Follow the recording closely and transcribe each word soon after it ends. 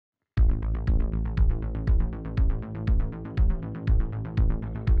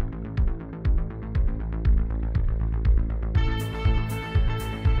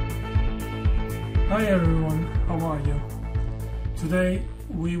Hi everyone, how are you? Today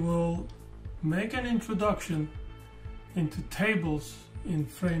we will make an introduction into tables in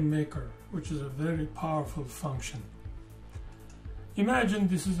FrameMaker, which is a very powerful function. Imagine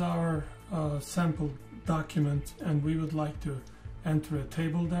this is our sample document and we would like to enter a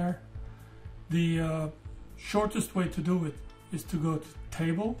table there. The shortest way to do it is to go to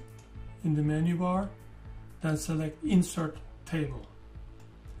Table in the menu bar, then select Insert Table,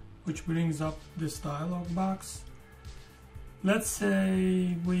 which brings up this dialog box. Let's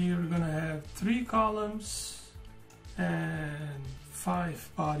say we're going to have 3 columns and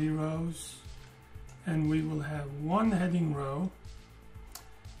 5 body rows, and we will have 1 heading row.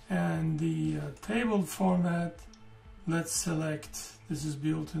 And the table format, let's select, this is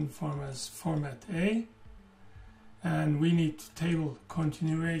built-in form as format A, and we need table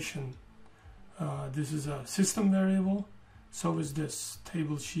continuation. This is a system variable. So is this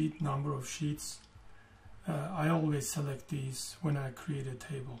table sheet, number of sheets. I always select these when I create a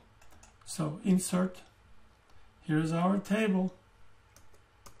table. So insert, here's our table.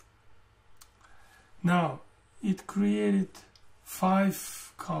 Now it created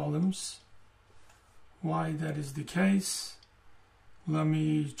 5 columns. Why that is the case? Let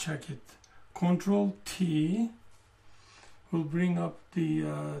me check it. Control T will bring up the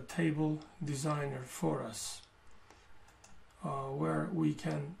table designer for us. Where we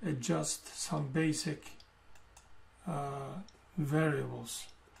can adjust some basic variables.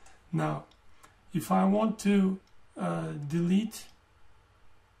 Now, if I want to delete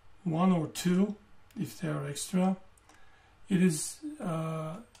 1 or 2, if they are extra, it is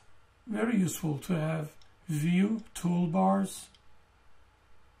very useful to have View Toolbars,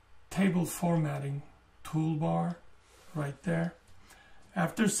 Table Formatting Toolbar right there.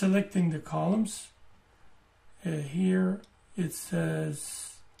 After selecting the columns, here it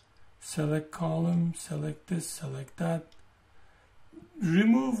says select column, select this, select that,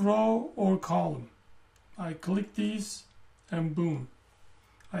 remove row or column. I click these and boom,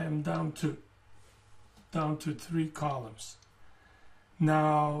 I am down to 3 columns.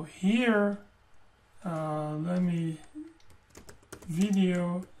 Now here, let me,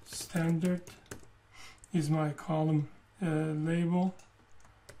 video standard is my column label,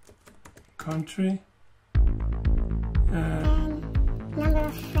 country, number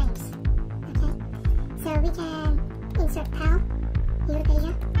of frames. Okay, so we can insert PAL,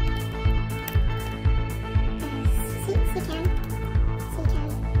 Europedia,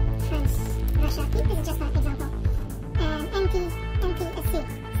 France, Russia. This is just an example. And NPSC,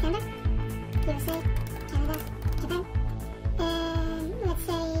 standard, USA, Canada, Japan. And let's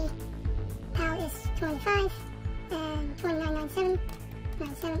say PAL is 25, and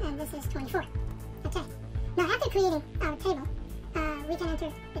 2997, and this is 24. Okay. Now after creating our table, we can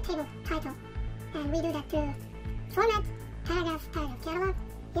enter the table title, and we do that through format, paragraph, catalog.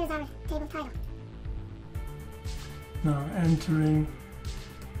 Here's our table title. Now entering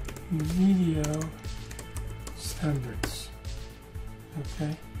video standards.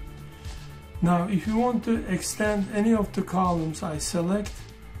 Okay. Now if you want to extend any of the columns, I select,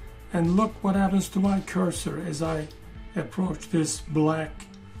 and look what happens to my cursor as I approach this black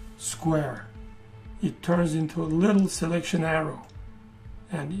square. It turns into a little selection arrow,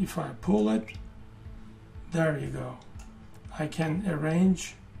 and if I pull it, there you go. I can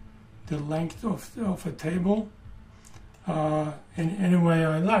arrange the length of a table in any way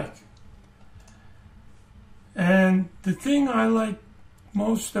I like. And the thing I like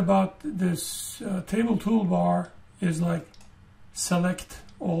most about this table toolbar is like select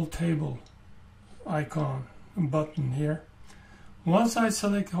all table icon button here. Once I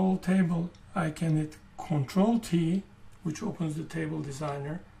select whole table, I can hit Control T, which opens the table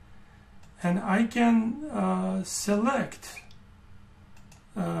designer, and I can select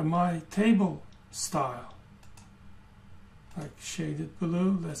my table style, like shaded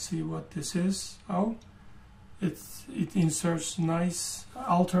blue. Let's see what this is. Oh, it inserts nice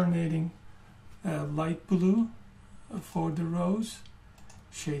alternating light blue for the rows,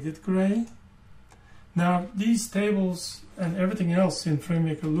 shaded gray. Now these tables and everything else in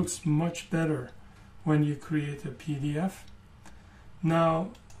FrameMaker looks much better when you create a PDF.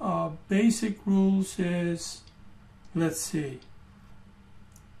 Now basic rules is, let's see,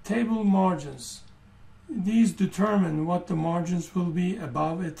 table margins. These determine what the margins will be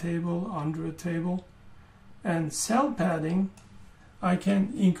above a table, under a table. And cell padding, I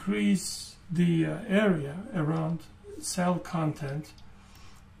can increase the area around cell content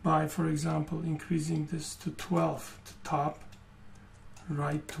by, for example, increasing this to 12 to top,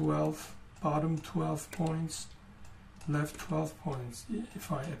 right 12, bottom 12 points, left 12 points.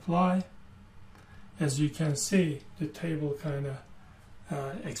 If I apply, as you can see, the table kind of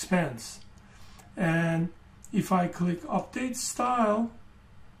expands. And if I click Update Style,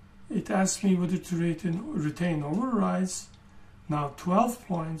 it asks me whether to retain overrides. Now 12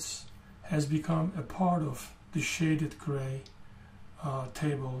 points has become a part of the shaded gray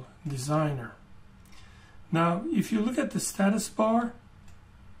table designer. Now if you look at the status bar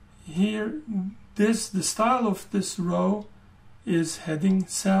here, the style of this row is heading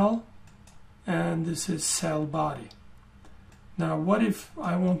cell, and this is cell body. Now what if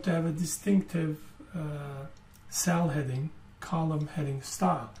I want to have a distinctive cell heading, column heading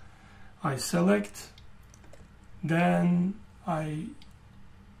style? I select, then I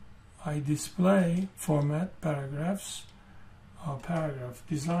display format paragraphs, paragraph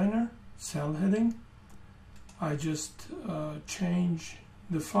designer, cell heading. I just change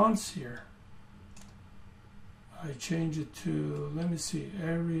the fonts here. I change it to, let me see,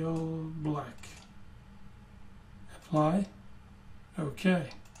 Arial black. Apply. Okay.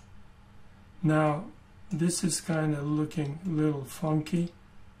 Now this is kind of looking a little funky,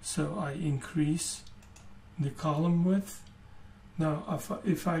 so I increase the column width. Now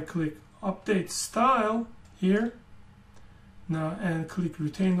if I click Update Style here, now and click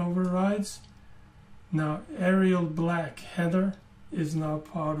Retain Overrides, now Arial black header is now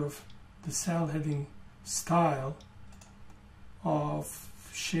part of the cell heading style of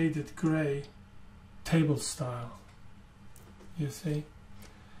shaded gray table style, you see.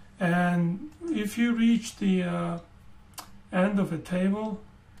 And if you reach the end of a table,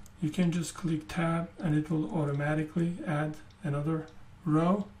 you can just click Tab and it will automatically add another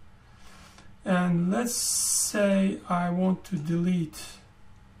row. And let's say I want to delete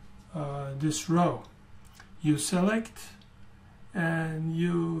this row. You select and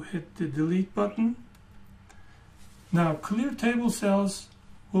you hit the delete button. Now clear table cells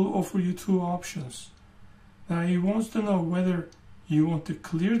will offer you two options. Now he wants to know whether you want to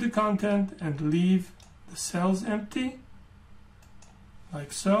clear the content and leave the cells empty,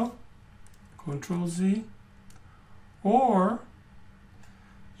 like so, Control Z, or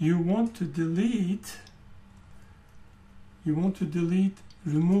you want to delete,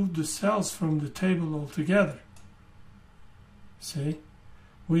 remove the cells from the table altogether. See,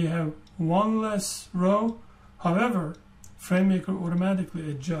 we have one less row. However, FrameMaker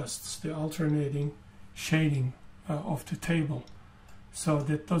automatically adjusts the alternating shading of the table, so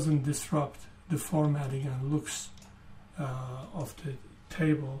that doesn't disrupt the formatting and looks of the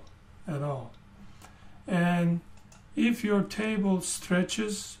table at all. And if your table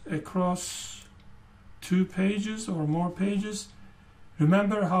stretches across 2 pages or more pages,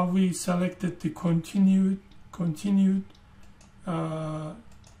 remember how we selected the continued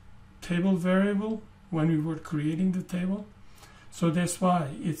table variable when we were creating the table? So that's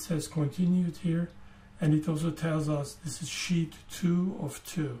why it says continued here, and it also tells us this is sheet 2 of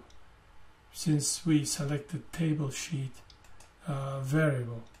 2, since we selected table sheet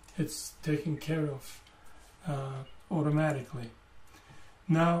variable. It's taken care of automatically.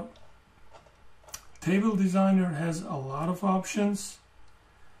 Now Table Designer has a lot of options,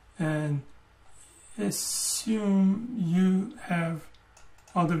 and assume you have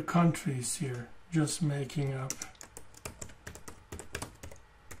other countries here, just making up.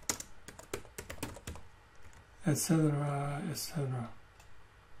 Etc., etc.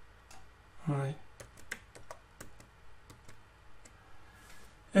 Right.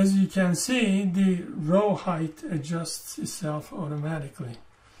 As you can see, the row height adjusts itself automatically.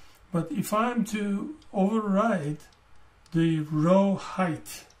 But if I'm to override the row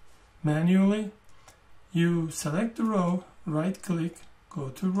height manually, you select the row, right-click, go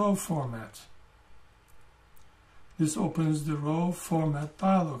to Row Format. This opens the Row Format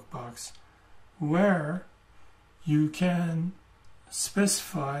dialog box, where you can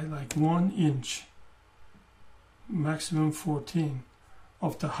specify like 1 inch, maximum 14,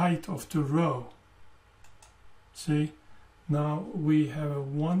 of the height of the row. See, now we have a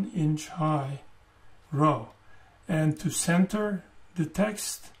 1 inch high row. And to center the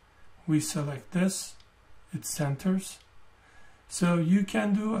text, we select this, it centers. So you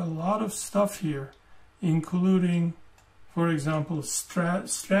can do a lot of stuff here, including, for example,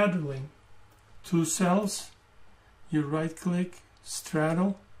 straddling 2 cells. You right click,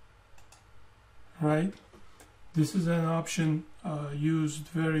 straddle, right? This is an option used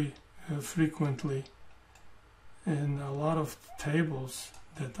very frequently in a lot of tables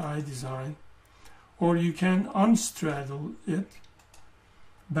that I design. Or you can unstraddle it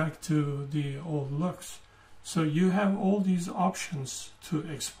back to the old looks. So you have all these options to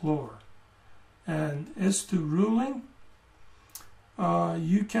explore. And as to ruling,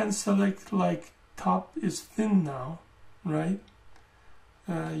 you can select like top is thin now, right?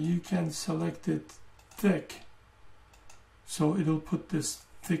 You can select it thick, so it'll put this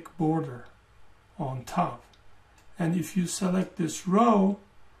thick border on top. And if you select this row,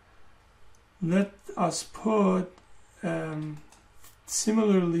 let us put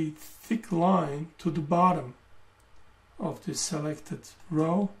similarly thick line to the bottom of this selected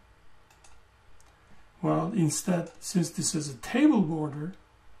row. Well, instead, since this is a table border,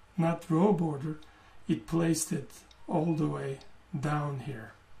 not row border, it placed it all the way down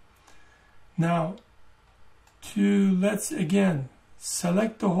here. Now, let's again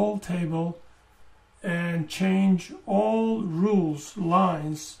select the whole table and change all rules,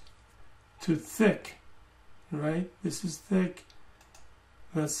 lines to thick, right? This is thick.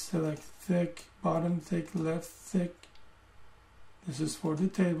 Let's select thick, bottom thick, left thick. This is for the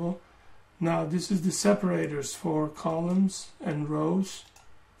table. Now this is the separators for columns and rows,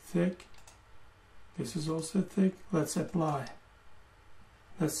 thick. This is also thick. Let's apply.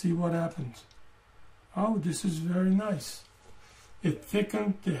 Let's see what happens. Oh, this is very nice. It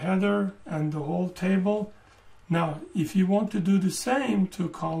thickened the header and the whole table. Now, if you want to do the same to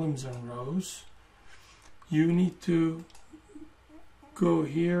columns and rows, you need to go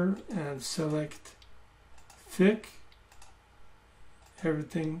here and select thick.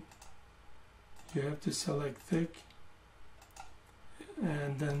 Everything you have to select thick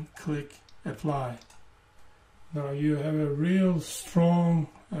and then click apply. Now you have a real strong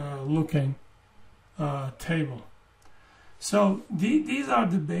looking table. So these are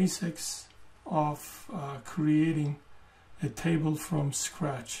the basics of creating a table from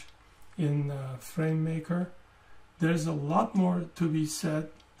scratch in FrameMaker. There's a lot more to be said.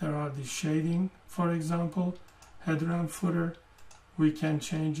 There are the shading, for example, header and footer. We can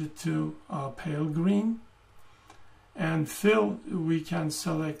change it to pale green, and fill we can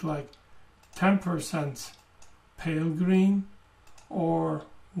select like 10% pale green or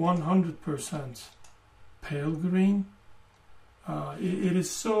 100% pale green. It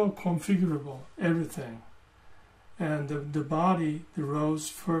is so configurable, everything. And the body, the rows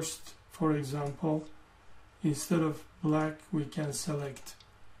first, for example, instead of black we can select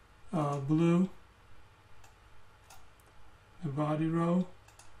blue. The body row,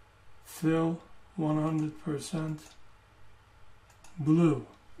 fill 100% blue,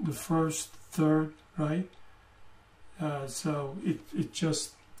 the first third, right? So it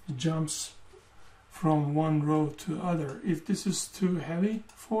just jumps from one row to other. If this is too heavy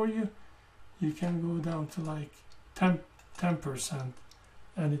for you, you can go down to like 10%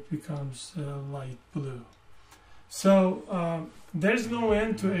 and it becomes light blue. So there's no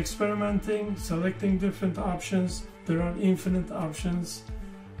end to experimenting, selecting different options. There are infinite options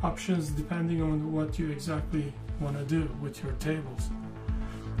depending on what you exactly want to do with your tables.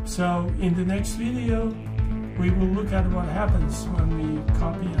 So in the next video, we will look at what happens when we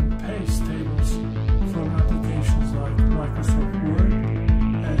copy and paste tables